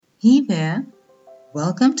Hey there,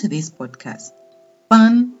 welcome to this podcast,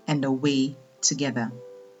 Fun and Away Together.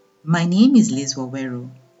 My name is Liz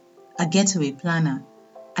Waweru, a getaway planner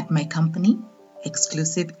at my company,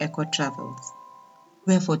 Exclusive Eco Travels,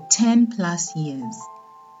 where for 10 plus years,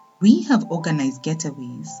 we have organized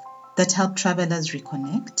getaways that help travelers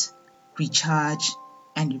reconnect, recharge,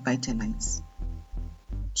 and revitalize.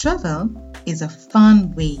 Travel is a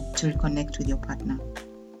fun way to reconnect with your partner,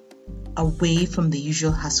 away from the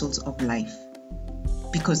usual hassles of life.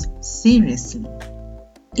 Because seriously,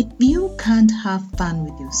 if you can't have fun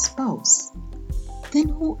with your spouse, then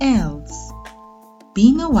who else?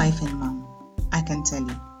 Being a wife and mom, I can tell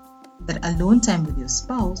you that alone time with your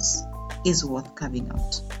spouse is worth carving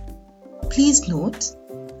out. Please note,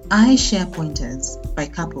 I share pointers by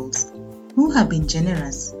couples who have been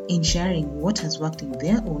generous in sharing what has worked in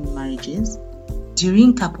their own marriages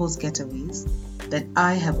during couples getaways that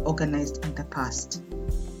I have organized in the past.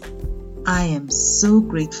 I am so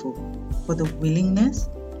grateful for the willingness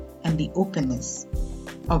and the openness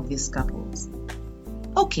of these couples.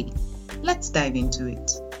 Okay, let's dive into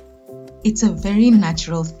it. It's a very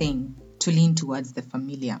natural thing to lean towards the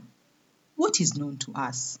familiar, what is known to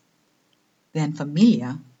us. The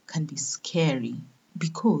unfamiliar can be scary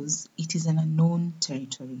because it is an unknown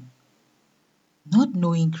territory. Not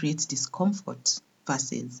knowing creates discomfort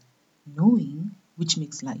versus knowing, which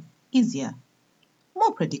makes life easier,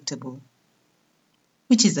 more predictable.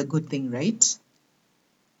 Which is a good thing, right?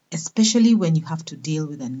 Especially when you have to deal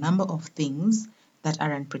with a number of things that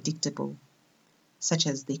are unpredictable, such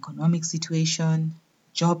as the economic situation,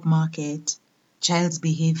 job market, child's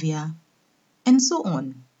behavior, and so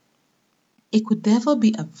on. It could therefore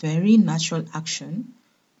be a very natural action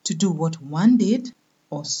to do what one did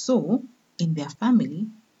or so in their family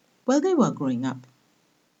while they were growing up.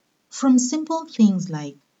 From simple things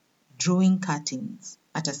like drawing curtains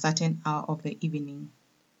at a certain hour of the evening,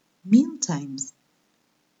 meal times,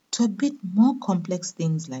 to a bit more complex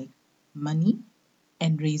things like money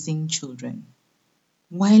and raising children.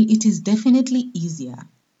 While it is definitely easier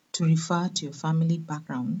to refer to your family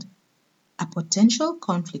background, a potential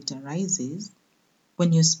conflict arises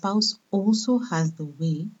when your spouse also has the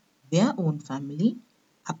way their own family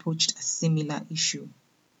approached a similar issue.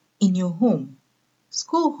 In your home,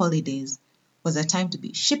 school holidays was a time to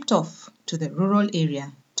be shipped off to the rural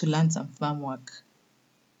area to learn some farm work.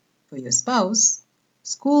 For your spouse,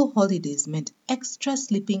 school holidays meant extra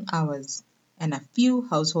sleeping hours and a few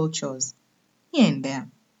household chores here and there.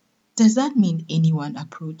 Does that mean any one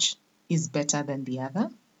approach is better than the other?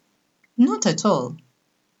 Not at all.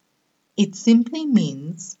 It simply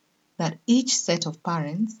means that each set of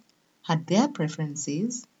parents had their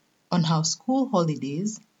preferences on how school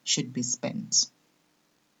holidays should be spent.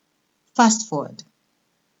 Fast forward.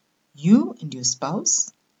 You and your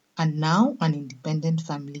spouse are now an independent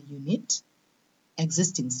family unit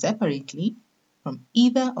existing separately from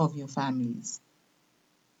either of your families.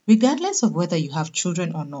 Regardless of whether you have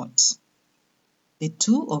children or not, the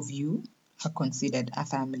two of you are considered a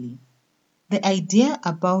family. The idea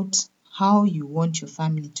about how you want your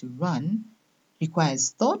family to run requires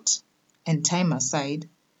thought and time aside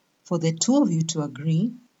for the two of you to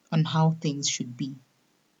agree on how things should be.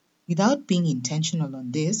 Without being intentional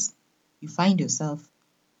on this, you find yourself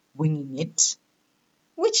winging it,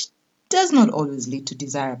 which does not always lead to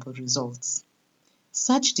desirable results.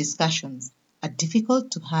 Such discussions are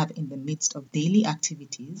difficult to have in the midst of daily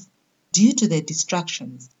activities due to the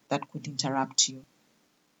distractions that could interrupt you.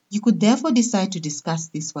 You could therefore decide to discuss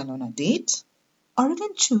this while on a date or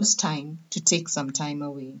even choose time to take some time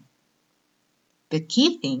away. The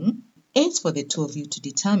key thing is for the two of you to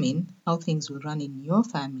determine how things will run in your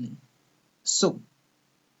family. So,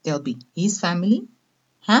 there'll be his family,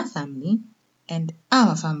 her family, and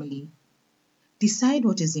our family. Decide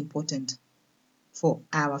what is important for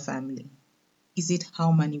our family. Is it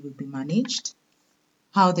how money will be managed?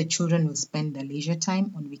 How the children will spend their leisure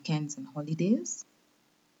time on weekends and holidays?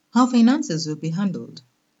 How finances will be handled?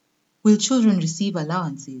 Will children receive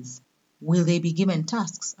allowances? Will they be given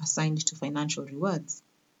tasks assigned to financial rewards?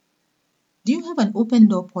 Do you have an open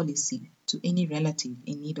door policy to any relative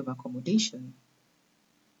in need of accommodation?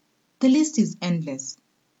 The list is endless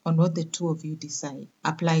on what the two of you decide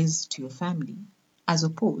applies to your family, as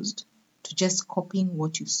opposed to just copying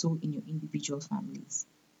what you saw in your individual families.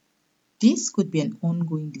 This could be an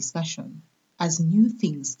ongoing discussion as new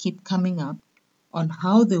things keep coming up on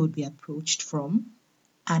how they would be approached from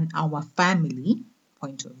an our family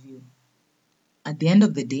point of view. At the end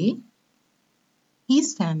of the day,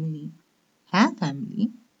 his family, her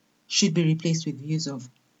family, should be replaced with views of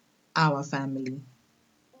our family.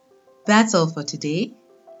 That's all for today.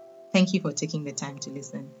 Thank you for taking the time to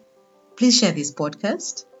listen. Please share this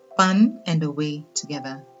podcast, Fun and Away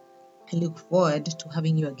Together. I look forward to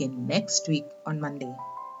having you again next week on Monday.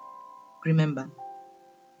 Remember,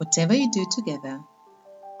 whatever you do together,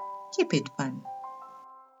 keep it fun.